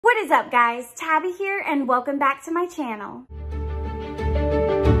What is up, guys? Tabby here, and welcome back to my channel.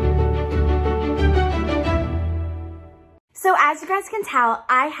 So as you guys can tell,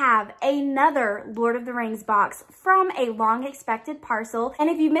 I have another Lord of the Rings box from A Long Expected Parcel. And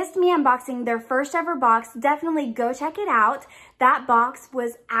if you missed me unboxing their first ever box, definitely go check it out. That box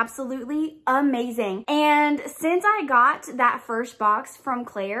was absolutely amazing. And since I got that first box from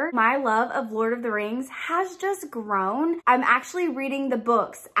Claire, my love of Lord of the Rings has just grown. I'm actually reading the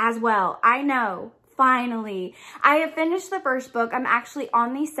books as well. I know. Finally, I have finished the first book. I'm actually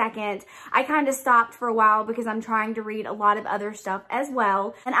on the second. I kind of stopped for a while because I'm trying to read a lot of other stuff as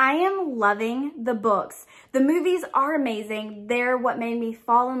well. And I am loving the books. The movies are amazing. They're what made me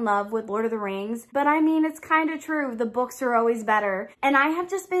fall in love with Lord of the Rings. But I mean, it's kind of true. The books are always better. And I have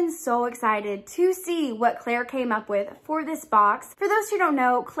just been so excited to see what Claire came up with for this box. For those who don't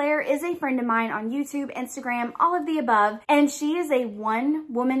know, Claire is a friend of mine on YouTube, Instagram, all of the above. And she is a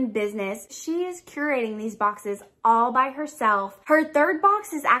one-woman business. She is curating these boxes all by herself. Her third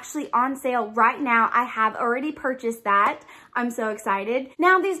box is actually on sale right now. I have already purchased that. I'm so excited.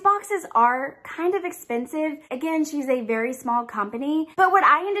 Now, these boxes are kind of expensive. Again, she's a very small company, but what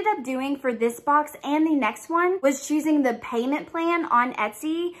I ended up doing for this box and the next one was choosing the payment plan on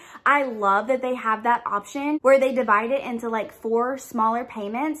Etsy. I love that they have that option where they divide it into like 4 smaller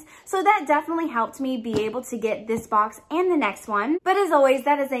payments. So that definitely helped me be able to get this box and the next one. But as always,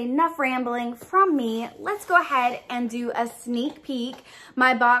 that is enough rambling from me. Let's go ahead and do a sneak peek.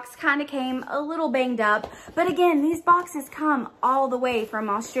 My box kind of came a little banged up, but again, these boxes come all the way from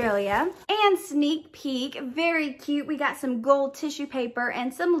Australia. And sneak peek, very cute. We got some gold tissue paper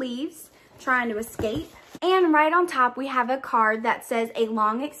and some leaves trying to escape. And right on top, we have a card that says, "A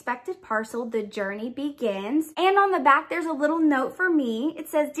Long Expected Parcel, the journey begins." And on the back, there's a little note for me. It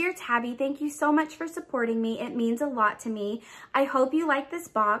says, "Dear Tabby, thank you so much for supporting me. It means a lot to me. I hope you like this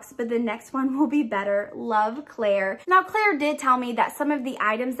box, but the next one will be better. Love, Claire." Now, Claire did tell me that some of the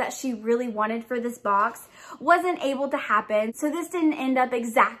items that she really wanted for this box wasn't able to happen. So this didn't end up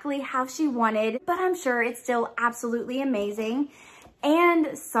exactly how she wanted, but I'm sure it's still absolutely amazing.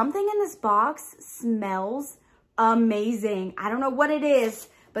 And something in this box smells amazing. I don't know what it is,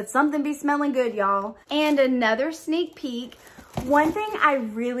 but something be smelling good, y'all. And another sneak peek. One thing I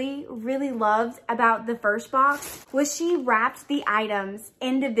really loved about the first box was she wrapped the items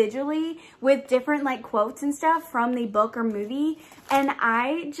individually with different like quotes and stuff from the book or movie. And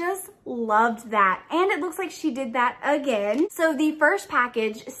I just loved that. And it looks like she did that again. So the first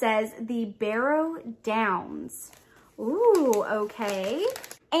package says the Barrow Downs. Ooh, okay.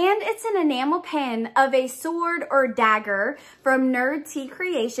 And it's an enamel pin of a sword or dagger from Nerd Tea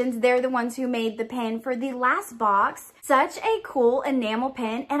Creations. They're the ones who made the pin for the last box. Such a cool enamel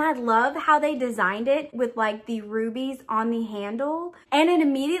pin, and I love how they designed it with like the rubies on the handle. And it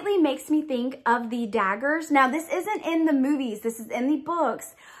immediately makes me think of the daggers. Now, this isn't in the movies, this is in the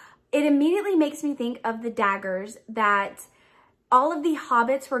books. It immediately makes me think of the daggers that all of the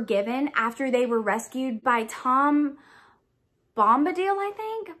Hobbits were given after they were rescued by Tom Bombadil, I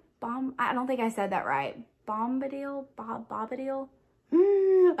think. I don't think I said that right. Bombadil? Bobadil?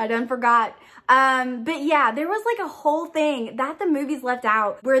 I done forgot. But yeah, there was like a whole thing that the movies left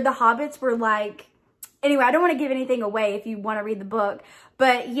out where the Hobbits were like, anyway, I don't want to give anything away if you want to read the book.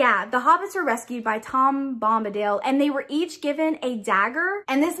 But yeah, the Hobbits were rescued by Tom Bombadil and they were each given a dagger.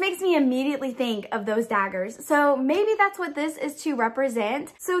 And this makes me immediately think of those daggers. So maybe that's what this is to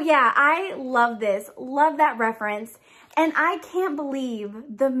represent. So yeah, I love this. Love that reference. And I can't believe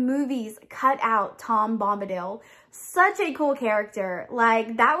the movies cut out Tom Bombadil. Such a cool character.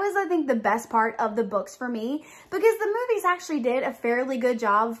 Like, that was, I think, the best part of the books for me, because the movies actually did a fairly good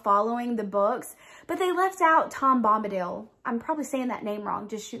job following the books, but they left out Tom Bombadil. I'm probably saying that name wrong,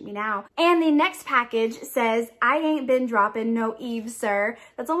 just shoot me now. And the next package says, "I ain't been dropping no Eves, sir."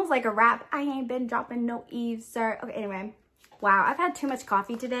 That's almost like a rap. I ain't been dropping no Eves, sir. Okay, anyway. Wow, I've had too much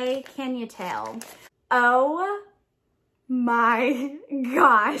coffee today. Can you tell? Oh my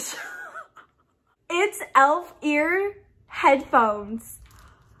gosh. It's elf ear headphones.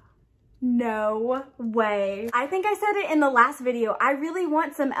 No way. I think I said it in the last video. I really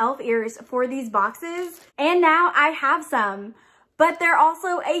want some elf ears for these boxes, and now I have some. But they're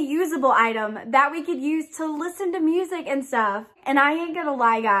also a usable item that we could use to listen to music and stuff. And I ain't gonna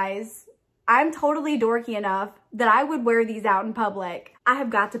lie, guys. I'm totally dorky enough that I would wear these out in public. I have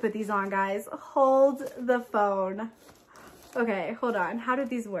got to put these on, guys. Hold the phone. Okay, hold on. How did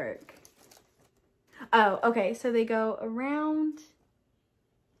these work? Oh, okay. So they go around.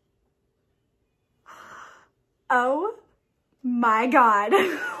 Oh my God.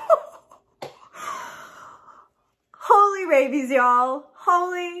 Holy rabies, y'all.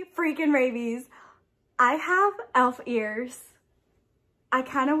 Holy freaking rabies. I have elf ears. I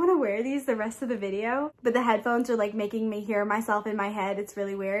kind of want to wear these the rest of the video, but the headphones are like making me hear myself in my head. It's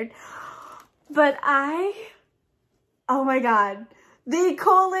really weird. But oh my God, the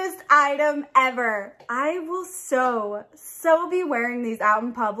coolest item ever. I will so be wearing these out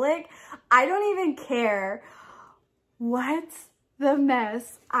in public. I don't even care. What the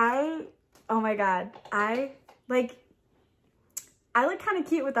mess. Oh my God. I look kind of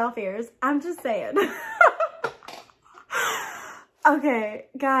cute with elf ears. I'm just saying. Okay,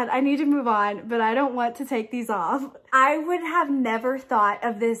 God, I need to move on, but I don't want to take these off. I would have never thought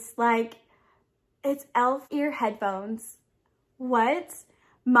of this, like, it's elf ear headphones. What?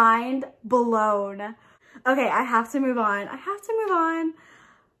 Mind blown. Okay, I have to move on. I have to move on.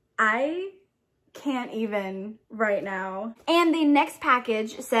 I can't even right now. And the next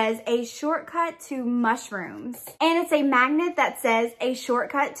package says a shortcut to mushrooms. And it's a magnet that says a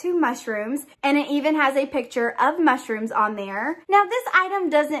shortcut to mushrooms. And it even has a picture of mushrooms on there. Now this item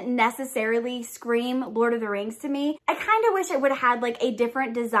doesn't necessarily scream Lord of the Rings to me. I kind of wish it would have had like a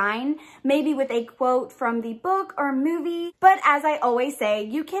different design, maybe with a quote from the book or movie. But as I always say,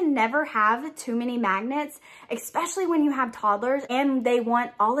 you can never have too many magnets, especially when you have toddlers and they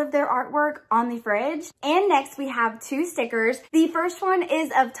want all of their artwork on the fridge. And next we have two stickers. The first one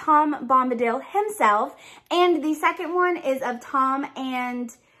is of Tom Bombadil himself, and the second one is of Tom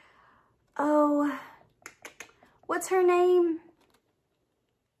and, oh, what's her name?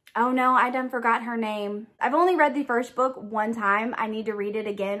 Oh no, I done forgot her name. I've only read the first book one time. I need to read it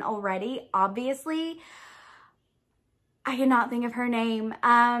again already, obviously. I cannot think of her name.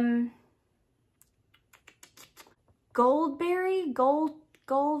 Goldberry?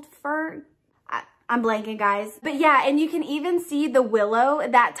 Goldfur? I'm blanking, guys. But yeah, and you can even see the willow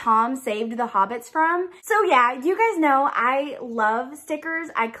that Tom saved the hobbits from. So yeah, you guys know I love stickers.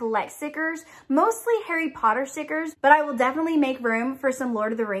 I collect stickers, mostly Harry Potter stickers, but I will definitely make room for some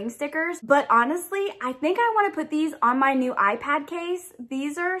Lord of the Rings stickers. But honestly, I think I want to put these on my new iPad case.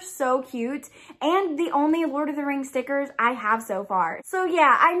 These are so cute and the only Lord of the Rings stickers I have so far. So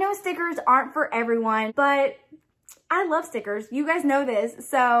yeah, I know stickers aren't for everyone, but I love stickers. You guys know this,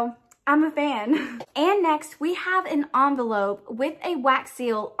 so I'm a fan. And next we have an envelope with a wax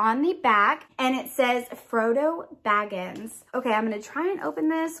seal on the back, and it says Frodo Baggins. Okay, I'm gonna try and open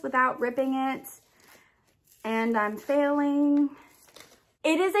this without ripping it, and I'm failing.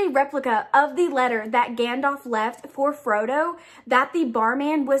 It is a replica of the letter that Gandalf left for Frodo that the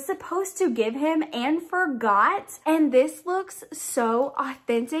barman was supposed to give him and forgot. And this looks so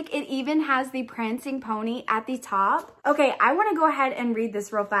authentic. It even has the prancing pony at the top. Okay, I want to go ahead and read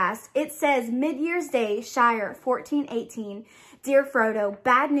this real fast. It says, Mid-Year's Day, Shire, 1418. Dear Frodo,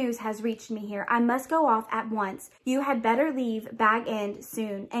 bad news has reached me here. I must go off at once. You had better leave Bag End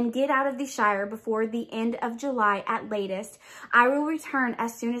soon and get out of the Shire before the end of July at latest. I will return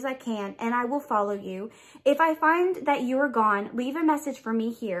as soon as I can, and I will follow you. If I find that you are gone, leave a message for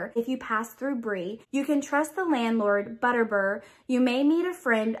me here. If you pass through Bree, you can trust the landlord, Butterbur. You may meet a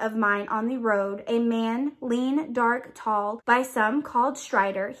friend of mine on the road, a man, lean, dark, tall, by some called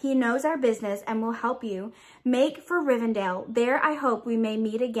Strider. He knows our business and will help you. Make for Rivendell. There I hope we may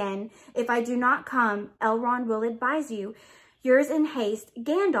meet again. If I do not come, Elrond will advise you. Yours in haste,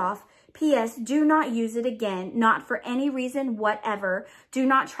 Gandalf. P.S. Do not use it again, not for any reason whatever. Do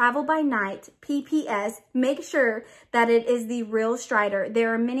not travel by night. P.P.S. Make sure that it is the real Strider.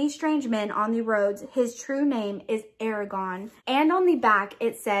 There are many strange men on the roads. His true name is Aragorn. And on the back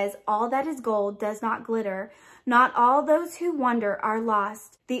it says, all that is gold does not glitter. Not all those who wander are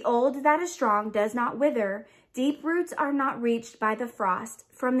lost. The old that is strong does not wither. Deep roots are not reached by the frost.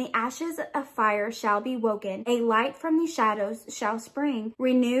 From the ashes a fire shall be woken. A light from the shadows shall spring.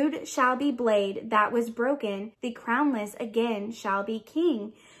 Renewed shall be blade that was broken. The crownless again shall be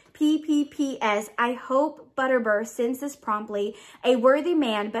king. P.P.P.S. I hope Butterbur sends this promptly. A worthy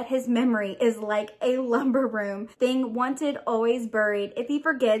man, but his memory is like a lumber room. Thing wanted, always buried. If he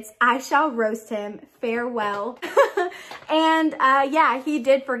forgets, I shall roast him. Farewell. And yeah, he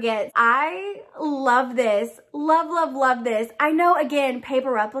did forget. I love this. Love this. I know, again,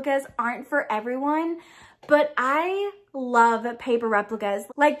 paper replicas aren't for everyone, but I love paper replicas.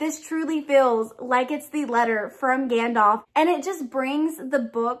 Like, this truly feels like it's the letter from Gandalf, and it just brings the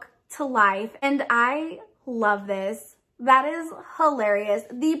book to life, and I love this. That is hilarious.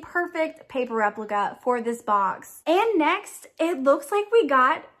 The perfect paper replica for this box. And next, it looks like we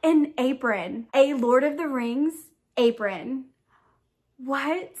got an apron. A Lord of the Rings apron.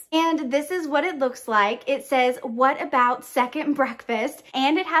 What? And this is what it looks like. It says, what about second breakfast?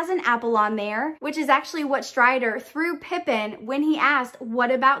 And it has an apple on there, which is actually what Strider threw Pippin when he asked,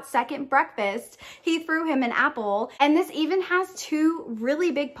 what about second breakfast? He threw him an apple. And this even has two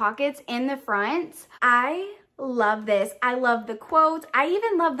really big pockets in the front. I love this. I love the quotes. I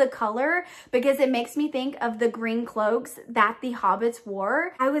even love the color because it makes me think of the green cloaks that the Hobbits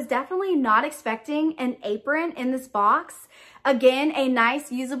wore. I was definitely not expecting an apron in this box. Again, a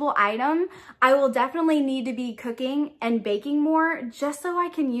nice usable item. I will definitely need to be cooking and baking more just so I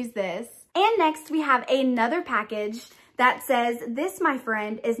can use this. And next we have another package that says, this, my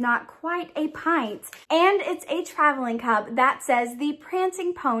friend, is not quite a pint. And it's a traveling cup that says the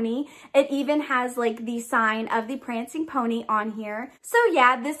Prancing Pony. It even has like the sign of the Prancing Pony on here. So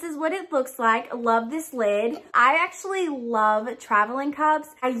yeah, this is what it looks like. Love this lid. I actually love traveling cups.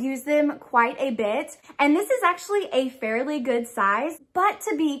 I use them quite a bit. And this is actually a fairly good size. But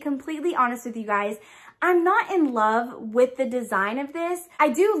to be completely honest with you guys, I'm not in love with the design of this. I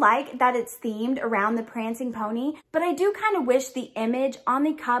do like that it's themed around the Prancing Pony, but I do kind of wish the image on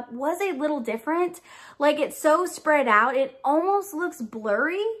the cup was a little different. Like, it's so spread out, it almost looks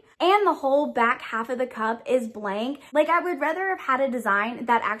blurry. And the whole back half of the cup is blank. Like, I would rather have had a design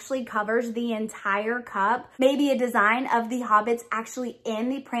that actually covers the entire cup. Maybe a design of the Hobbits actually in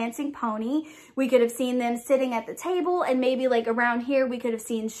the Prancing Pony. We could have seen them sitting at the table, and maybe like around here we could have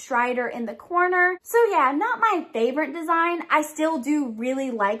seen Strider in the corner. So yeah, not my favorite design. I still do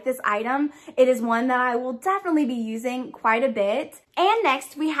really like this item. It is one that I will definitely be using quite a bit. And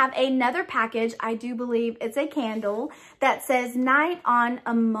next we have another package, I do believe it's a candle, that says Night on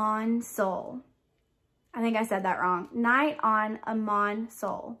Amon Sol. I think I said that wrong. Night on Amon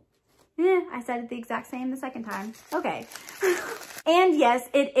Sol. I said it the exact same the second time. Okay. And yes,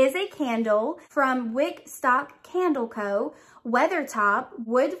 it is a candle from Wick Stock Candle Co. Weathertop,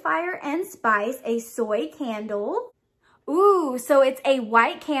 Wood Fire and Spice, a soy candle. Ooh, so it's a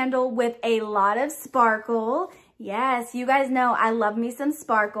white candle with a lot of sparkle. Yes, you guys know I love me some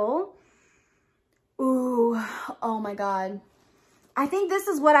sparkle. Ooh, oh my God. I think this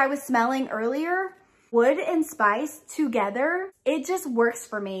is what I was smelling earlier. Wood and spice together, it just works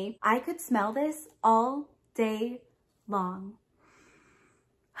for me. I could smell this all day long.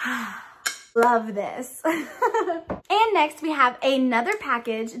 Love this. And next we have another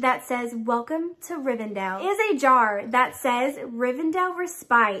package that says, welcome to Rivendell. It is a jar that says Rivendell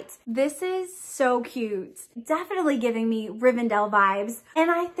Respite. This is so cute. Definitely giving me Rivendell vibes. And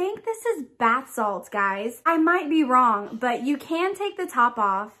I think this is bath salts, guys. I might be wrong, but you can take the top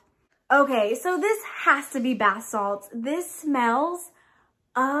off. Okay, so this has to be bath salts. This smells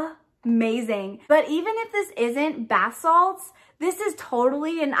amazing. But even if this isn't bath salts, this is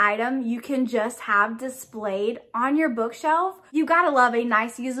totally an item you can just have displayed on your bookshelf. You gotta love a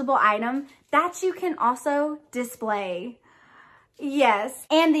nice usable item that you can also display. Yes,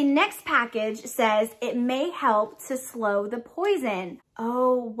 and the next package says it may help to slow the poison.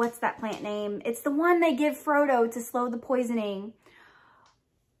 Oh, what's that plant name? It's the one they give Frodo to slow the poisoning.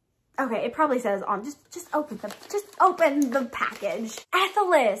 Okay, it probably says on, just open the package.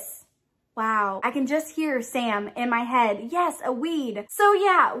 Aethelus. Wow, I can just hear Sam in my head. Yes, a weed. So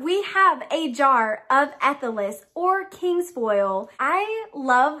yeah, we have a jar of Aethelus or Kingsfoil. I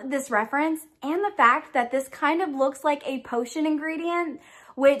love this reference and the fact that this kind of looks like a potion ingredient,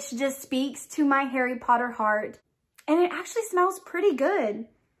 which just speaks to my Harry Potter heart. And it actually smells pretty good.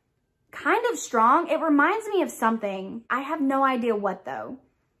 Kind of strong. It reminds me of something. I have no idea what though.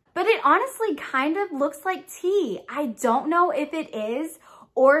 But it honestly kind of looks like tea. I don't know if it is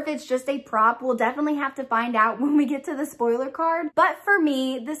or if it's just a prop. We'll definitely have to find out when we get to the spoiler card. But for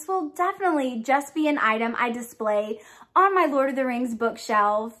me, this will definitely just be an item I display on my Lord of the Rings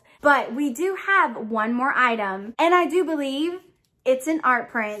bookshelf. But we do have one more item, and I do believe it's an art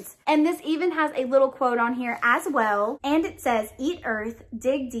print. And this even has a little quote on here as well. And it says, eat earth,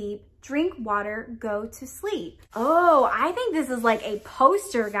 dig deep, drink water, go to sleep. Oh, I think this is like a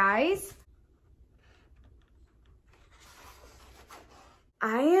poster, guys.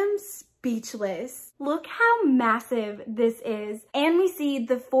 I am speechless. Look how massive this is. And we see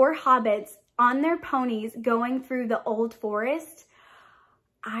the 4 hobbits on their ponies going through the old forest.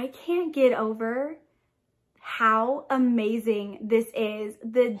 I can't get over how amazing this is.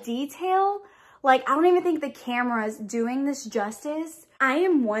 The detail, like, I don't even think the camera's doing this justice. I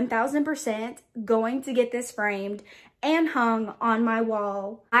am 1000% going to get this framed and hung on my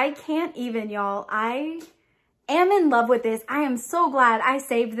wall. I can't even, y'all. I am in love with this. I am so glad I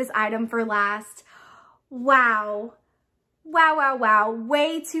saved this item for last. Wow. Wow, wow, wow,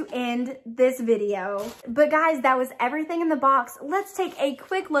 way to end this video. But guys, that was everything in the box. Let's take a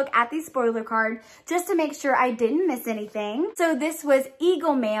quick look at the spoiler card just to make sure I didn't miss anything. So this was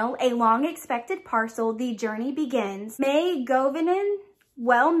Eagle Mail, A Long Expected Parcel, The Journey Begins. May Govinen,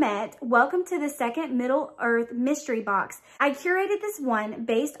 well met. Welcome to the second Middle-earth mystery box. I curated this one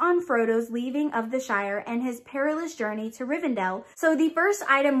based on Frodo's leaving of the Shire and his perilous journey to Rivendell. So the first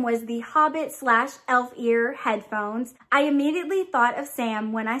item was the Hobbit/elf ear headphones. I immediately thought of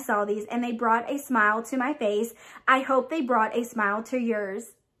Sam when I saw these, and they brought a smile to my face. I hope they brought a smile to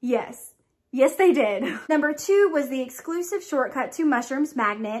yours. Yes. Yes, they did. Number 2 was the exclusive shortcut to Mushroom's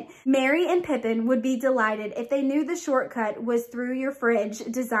magnet. Merry and Pippin would be delighted if they knew the shortcut was through your fridge,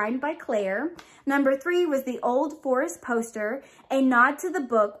 designed by Claire. Number 3 was the Old Forest poster, a nod to the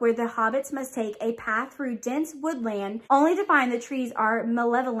book where the hobbits must take a path through dense woodland, only to find the trees are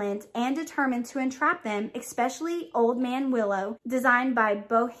malevolent and determined to entrap them, especially Old Man Willow, designed by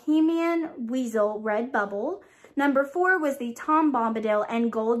Bohemian Weasel Redbubble. Number 4 was the Tom Bombadil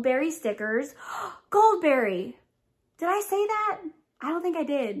and Goldberry stickers. Goldberry! Did I say that? I don't think I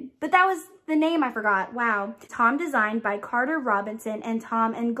did. But that was the name I forgot. Wow. Tom designed by Carter Robinson and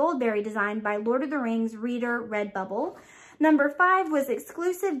Tom and Goldberry designed by Lord of the Rings reader Redbubble. Number 5 was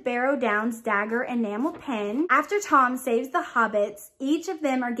exclusive Barrow Downs dagger enamel pen. After Tom saves the hobbits, each of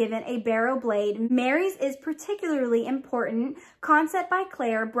them are given a barrow blade. Mary's is particularly important. Concept by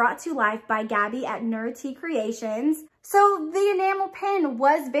Claire, brought to life by Gabby at Nerd Tea Creations. So the enamel pen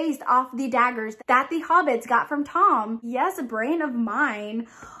was based off the daggers that the hobbits got from Tom. Yes, brain of mine.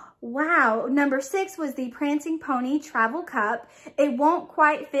 Wow. Number 6 was the Prancing Pony Travel Cup. It won't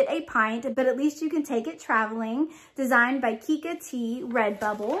quite fit a pint, but at least you can take it traveling. Designed by Kika T.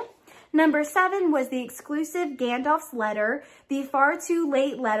 Redbubble. Number 7 was the exclusive Gandalf's letter, the far too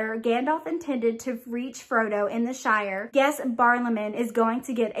late letter Gandalf intended to reach Frodo in the Shire. Guess Barliman is going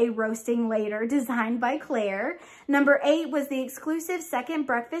to get a roasting later, designed by Claire. Number 8 was the exclusive second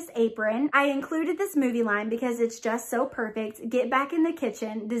breakfast apron. I included this movie line because it's just so perfect. Get back in the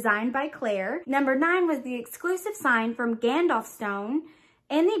kitchen, designed by Claire. Number 9 was the exclusive sign from Gandalf Stone.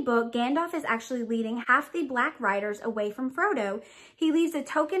 In the book, Gandalf is actually leading half the Black Riders away from Frodo. He leaves a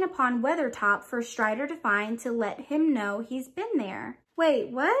token upon Weathertop for Strider to find to let him know he's been there. Wait,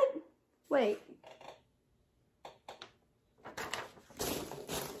 what? Wait.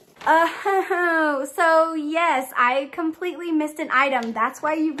 Oh, so yes, I completely missed an item. That's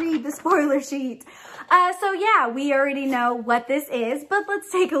why you read the spoiler sheet. So yeah, we already know what this is, but let's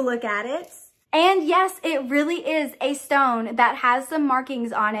take a look at it. And yes, it really is a stone that has some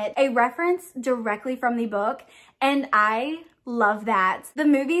markings on it, a reference directly from the book, and I love that. The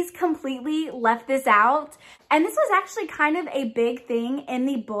movies completely left this out, and this was actually kind of a big thing in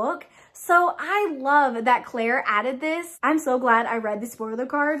the book, so I love that Claire added this. I'm so glad I read the spoiler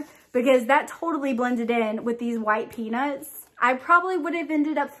card because that totally blended in with these white peanuts. I probably would have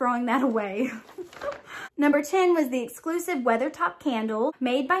ended up throwing that away. Number 10 was the exclusive Weathertop candle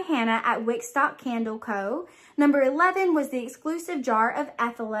made by Hannah at Wickstock Candle Co. Number 11 was the exclusive jar of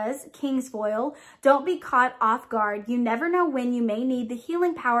Ethela's Kingsfoil. Don't be caught off guard. You never know when you may need the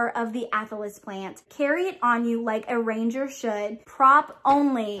healing power of the Athelas plant. Carry it on you like a ranger should. Prop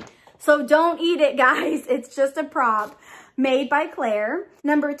only. So don't eat it, guys. It's just a prop. Made by Claire.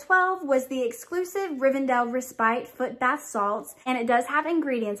 Number 12 was the exclusive Rivendell Respite Foot Bath Salts, and it does have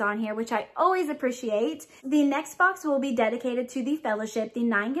ingredients on here, which I always appreciate. The next box will be dedicated to the Fellowship, the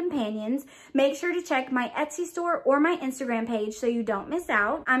 9 Companions. Make sure to check my Etsy store or my Instagram page so you don't miss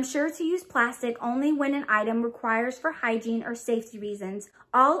out. I'm sure to use plastic only when an item requires for hygiene or safety reasons.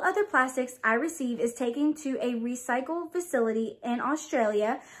 All other plastics I receive is taken to a recycle facility in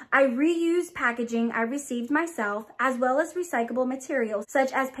Australia. I reuse packaging I received myself, as well as recyclable materials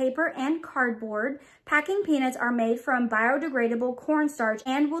such as paper and cardboard. Packing peanuts are made from biodegradable cornstarch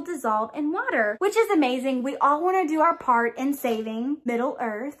and will dissolve in water, which is amazing. We all want to do our part in saving Middle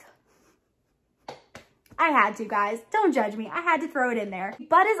Earth. I had to, guys. Don't judge me. I had to throw it in there.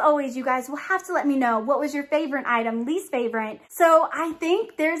 But as always, you guys will have to let me know what was your favorite item, least favorite. So I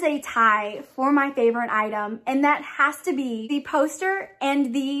think there's a tie for my favorite item, and that has to be the poster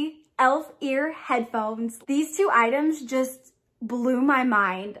and the elf ear headphones. These two items just blew my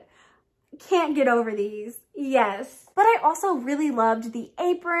mind. Can't get over these. Yes. But I also really loved the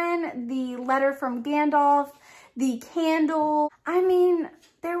apron, the letter from Gandalf, the candle. I mean,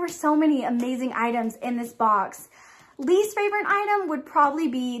 there were so many amazing items in this box. Least favorite item would probably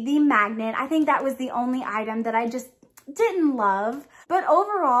be the magnet. I think that was the only item that I just didn't love. But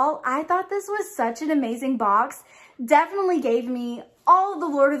overall, I thought this was such an amazing box. Definitely gave me all the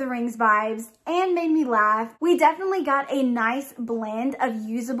Lord of the Rings vibes and made me laugh. We definitely got a nice blend of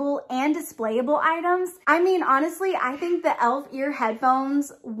usable and displayable items. I mean, honestly, I think the elf ear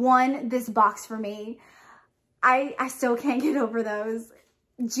headphones won this box for me. I still can't get over those.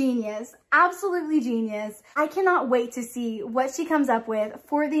 Genius, absolutely genius. I cannot wait to see what she comes up with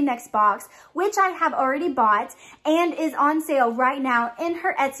for the next box, which I have already bought and is on sale right now in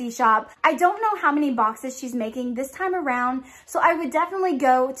her Etsy shop. I don't know how many boxes she's making this time around, so I would definitely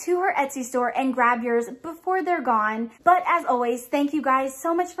go to her Etsy store and grab yours before they're gone. But as always, thank you guys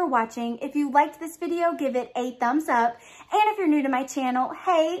so much for watching. If you liked this video, give it a thumbs up. And if you're new to my channel,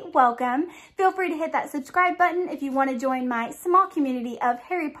 hey, welcome. Feel free to hit that subscribe button if you want to join my small community of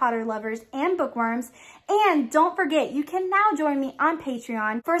Harry Potter lovers and bookworms. And don't forget, you can now join me on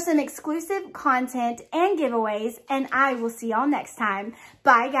Patreon for some exclusive content and giveaways. And I will see y'all next time.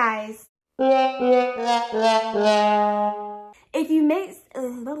 Bye, guys. If you missed...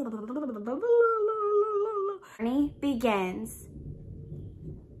 Journey begins.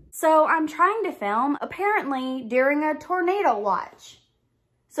 So I'm trying to film, apparently, during a tornado watch.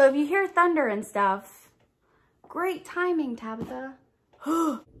 So if you hear thunder and stuff, great timing, Tabitha.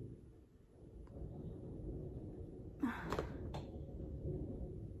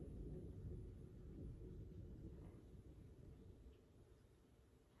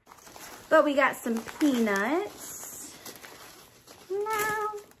 But we got some peanuts. No.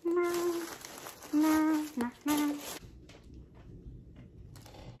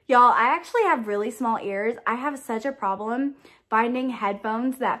 Y'all, I actually have really small ears. I have such a problem finding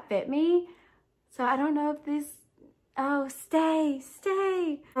headphones that fit me. So I don't know if this, oh, stay.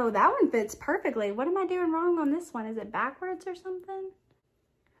 Oh, that one fits perfectly. What am I doing wrong on this one? Is it backwards or something?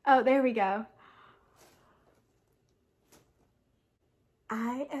 Oh, there we go.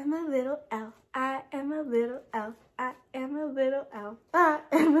 I am a little elf. I am a little elf. I am a little elf. I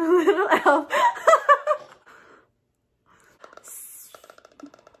am a little elf.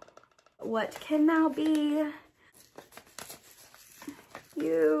 What can now be?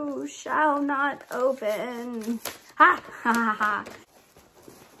 You shall not open. Ha ha ha ha.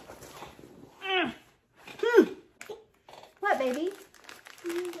 What, baby?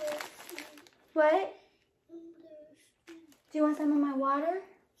 What? Do you want some of my water?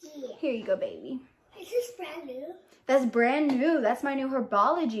 Yeah. Here you go, baby. Is this brand new? That's brand new. That's my new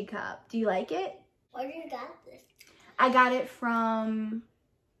herbology cup. Do you like it? Where did you get this? I got it from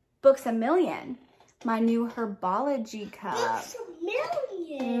Books A Million. My new herbology cup. Books A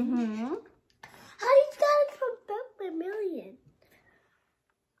Million? Mm-hmm. How you got it from Books A Million?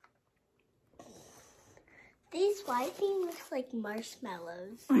 These white things look like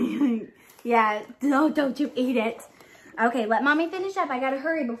marshmallows. Yeah, no, don't you eat it. Okay, let mommy finish up. I gotta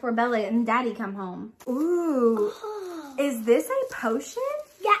hurry before Bella and daddy come home. Ooh, is this a potion?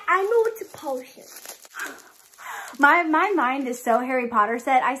 Yeah, I know it's a potion. My mind is so Harry Potter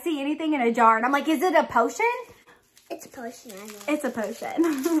set. I see anything in a jar and I'm like, is it a potion? It's a potion, I know. It's a potion.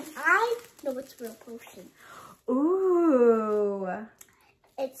 I know it's a real potion. Ooh.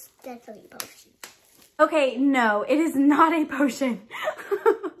 It's definitely a potion. Okay, no, it is not a potion. Not a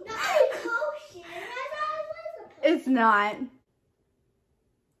potion. I thought it was a potion. It's not.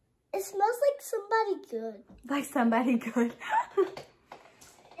 It smells like somebody good. Like somebody good.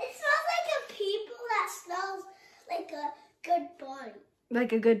 It smells like a people that smells like a good body.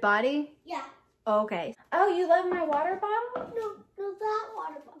 Like a good body? Yeah. Okay. Oh, you love my water bottle? No, that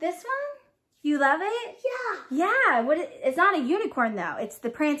water bottle. This one? You love it? Yeah. Yeah. It's not a unicorn though. It's the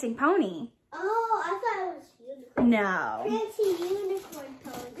prancing pony. Oh, I thought it was unicorn. No. Fancy unicorn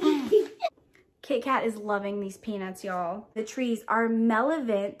pony. Kit Kat is loving these peanuts, y'all. The trees are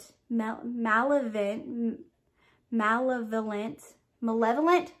malevolent. Malevolent?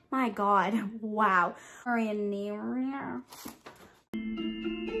 My God. Wow.